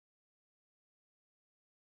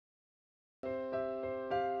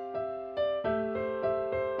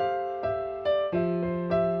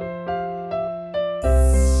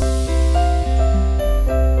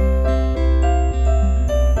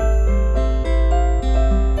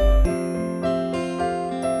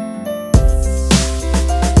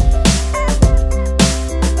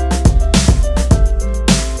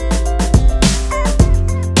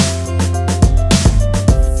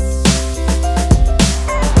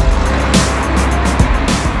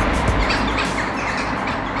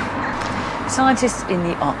Scientists in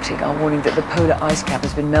the Arctic are warning that the polar ice cap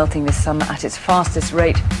has been melting this summer at its fastest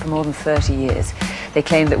rate for more than 30 years. They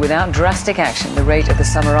claim that without drastic action, the rate of the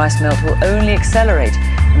summer ice melt will only accelerate,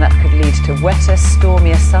 and that could lead to wetter,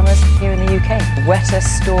 stormier summers here in the UK. Wetter,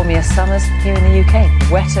 stormier summers here in the UK.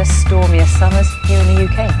 Wetter, stormier summers here in the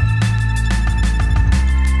UK.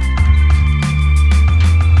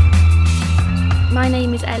 My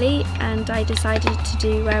name is Ellie and I decided to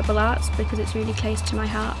do wearable arts because it's really close to my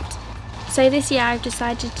heart. So this year I've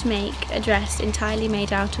decided to make a dress entirely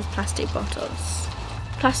made out of plastic bottles.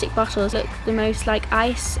 Plastic bottles look the most like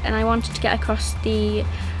ice, and I wanted to get across the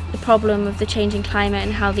problem of the changing climate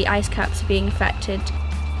and how the ice caps are being affected.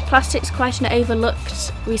 Plastic's quite an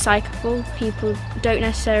overlooked recyclable. People don't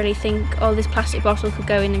necessarily think, oh, this plastic bottle could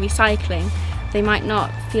go in the recycling. They might not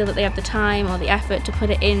feel that they have the time or the effort to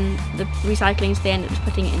put it in the recycling, so they end up just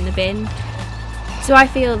putting it in the bin. So I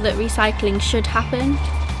feel that recycling should happen.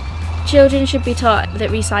 Children should be taught that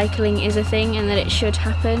recycling is a thing and that it should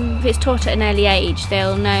happen. If it's taught at an early age,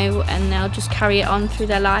 they'll know and they'll just carry it on through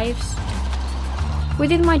their lives.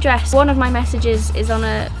 Within my dress, one of my messages is on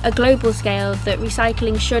a global scale that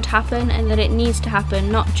recycling should happen and that it needs to happen,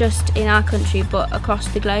 not just in our country but across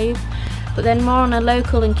the globe. But then more on a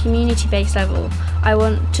local and community-based level, I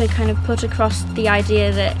want to kind of put across the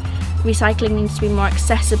idea that recycling needs to be more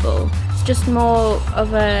accessible. It's just more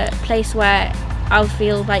of a place where I'll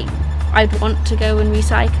feel like I'd want to go and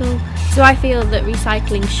recycle. So I feel that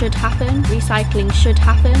recycling should happen, recycling should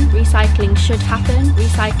happen, recycling should happen,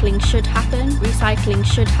 recycling should happen, recycling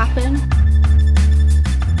should happen.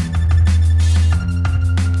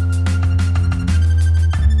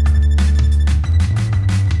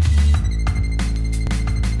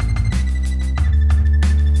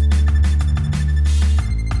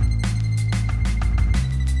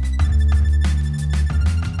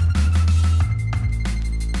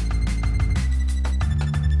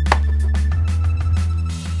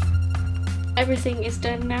 Everything is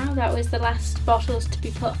done now. That was the last bottles to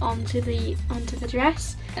be put onto the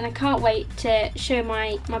dress, and I can't wait to show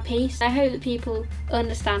my piece. I hope that people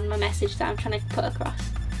understand my message that I'm trying to put across.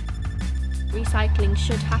 Recycling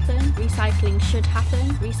should happen, recycling should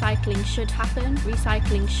happen, recycling should happen,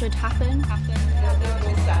 recycling should happen.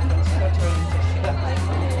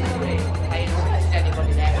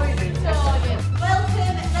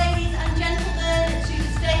 Welcome, ladies and gentlemen, to the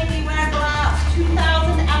Staveley Wearable Arts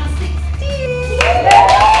 2016.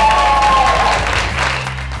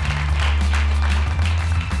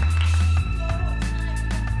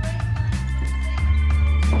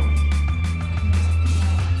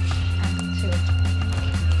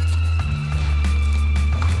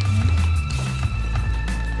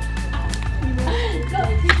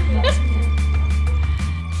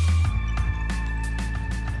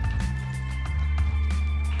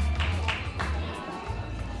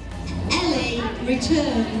 Ellie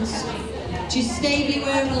returns to Staveley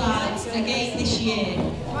Wearable Arts again this year.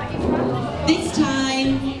 This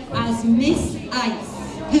time as Miss Ice.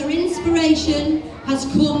 Her inspiration has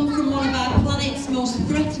come from one of our planet's most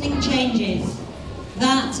threatening changes,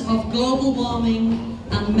 that of global warming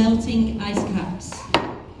and melting ice caps.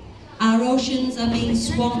 Our oceans are being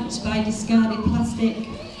swamped by discarded plastic,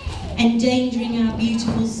 endangering our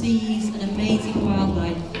beautiful seas and amazing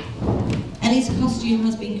wildlife. Ellie's costume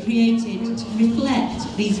has been created to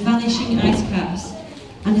reflect these vanishing ice caps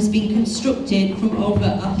and has been constructed from over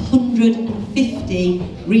 150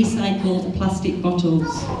 recycled plastic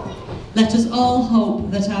bottles. Let us all hope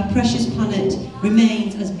that our precious planet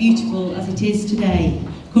remains as beautiful as it is today.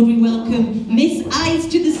 Could we welcome Miss Ice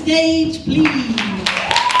to the stage, please?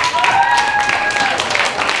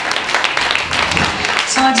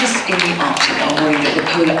 Scientists in the Arctic are warning that the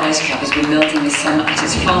polar ice cap has been melting this summer at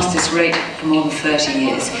its fastest rate for more than 30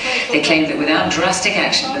 years. They claim that without drastic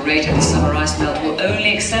action, the rate of the summer ice melt will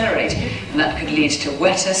only accelerate, and that could lead to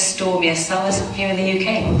wetter, stormier summers here in the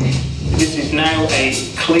UK. This is now a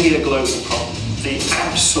clear global problem. The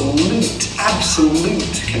absolute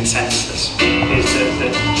consensus is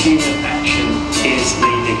that human action is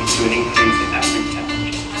leading to an increase in average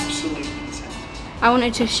temperature. Absolute consensus. I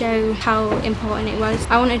wanted to show how important it was.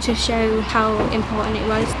 Recycling should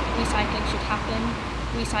happen,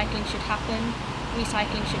 recycling should happen,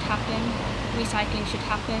 recycling should happen, recycling should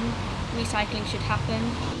happen, recycling should happen.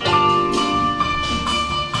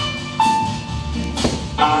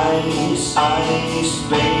 Ice, ice,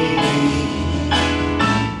 baby.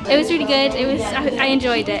 It was really good. I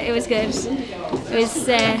enjoyed it. It was good. It was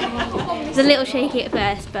a little shaky at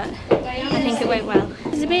first, but I think it went well.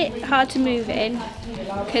 It was a bit hard to move in,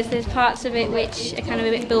 because there's parts of it which are kind of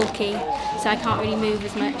a bit bulky, so I can't really move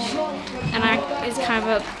as much, and it's kind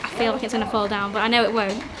of I feel like it's going to fall down, but I know it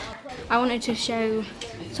won't. I wanted to show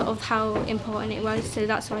sort of how important it was, so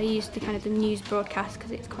that's why I used the news broadcast,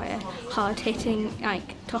 because it's quite a hard-hitting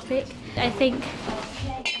topic. I think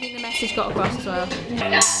the message got across as well.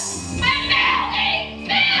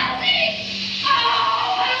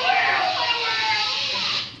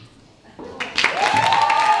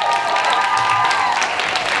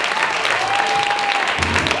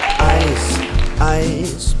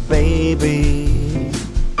 Ice, baby.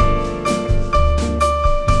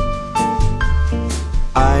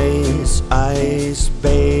 Ice, ice,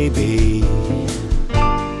 baby.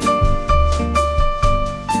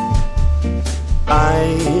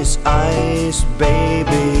 Ice, ice,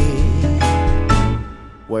 baby.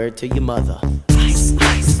 Word to your mother. Ice,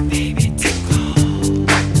 ice.